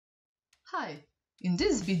Hi! In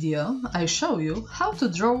this video I show you how to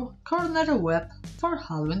draw corner web for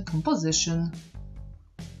Halloween composition.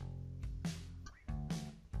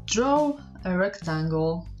 Draw a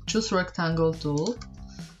rectangle. Choose rectangle tool.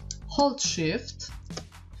 Hold Shift.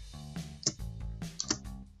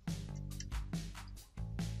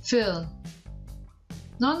 Fill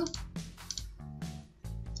none.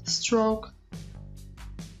 Stroke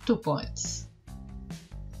 2 points.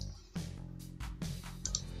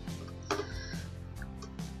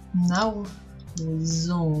 Now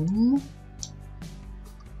zoom,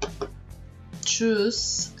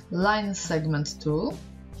 choose line segment tool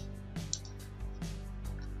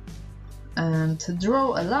and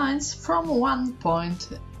draw a lines from one point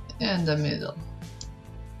in the middle.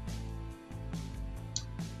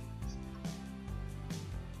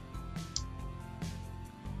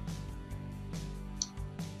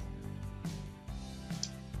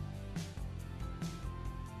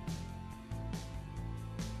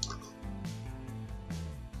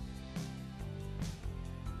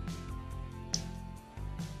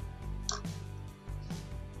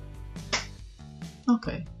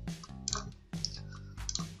 Okay.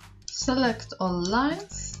 Select all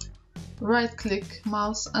lines, right-click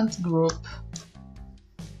mouse and group.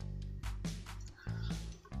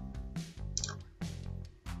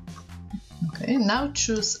 Okay, now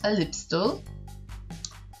choose ellipse tool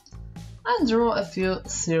and draw a few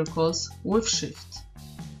circles with Shift.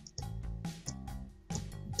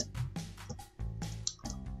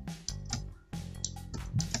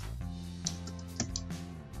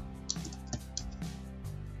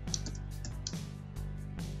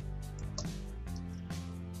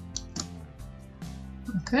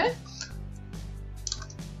 Okay,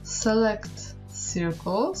 select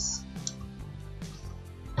circles,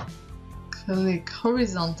 click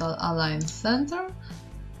horizontal align center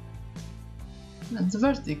and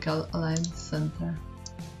vertical align center.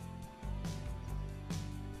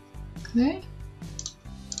 Okay,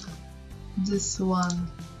 this one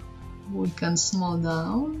we can small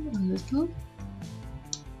down a little.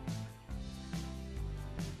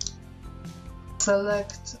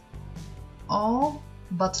 Select all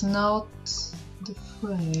but not the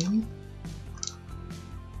frame.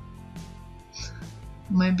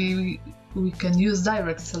 Maybe we can use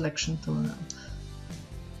direct selection tool now.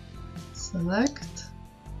 Select.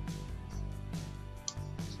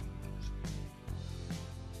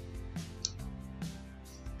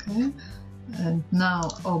 Okay, and now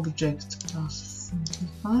object plus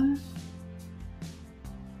simplify.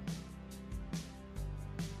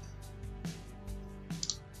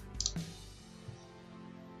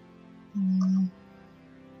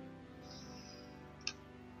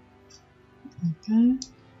 Okay.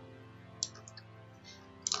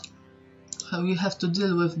 We have to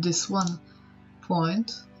deal with this one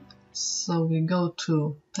point, so we go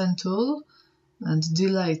to pen tool and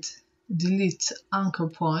delete anchor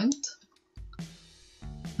point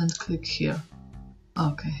and click here.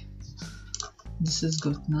 Okay, this is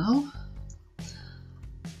good now.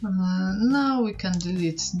 Now we can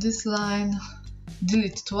delete this line,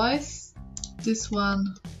 delete twice, this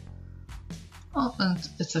one, oh, and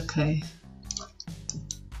it's okay.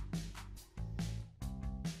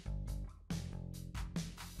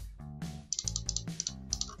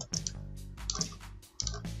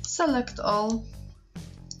 Select all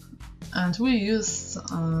and we use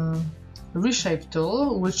reshape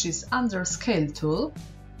tool, which is under scale tool.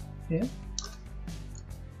 Here.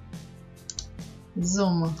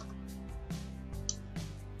 Zoom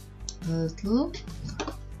a little.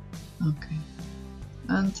 Okay,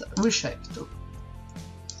 and reshape tool.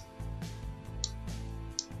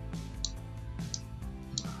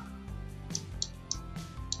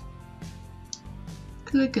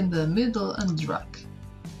 Click in the middle and drag.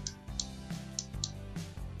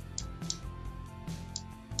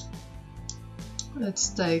 Let's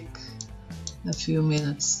take a few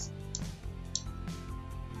minutes.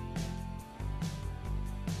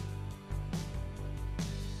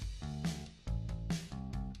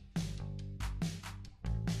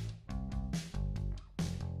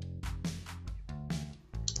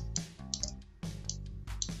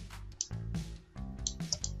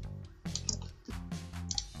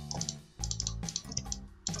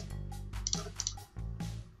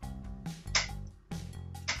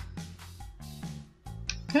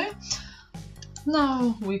 Okay,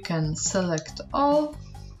 now we can select all,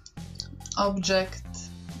 object,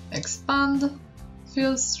 expand,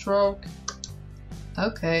 fill stroke.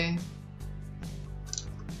 Okay.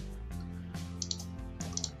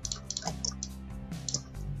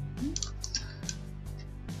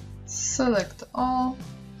 Select all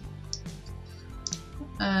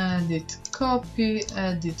edit copy,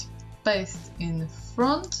 edit paste in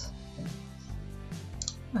front,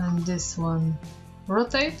 and this one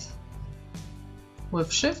rotate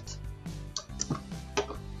with shift,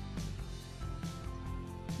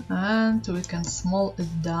 and we can small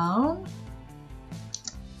it down.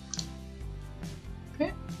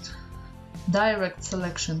 Okay, direct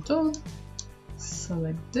selection tool,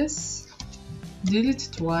 select this, delete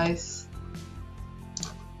twice,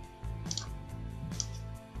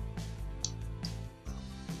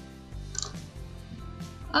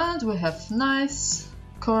 and we have nice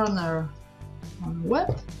corner on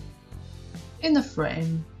web in a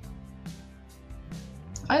frame.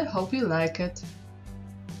 I hope you like it.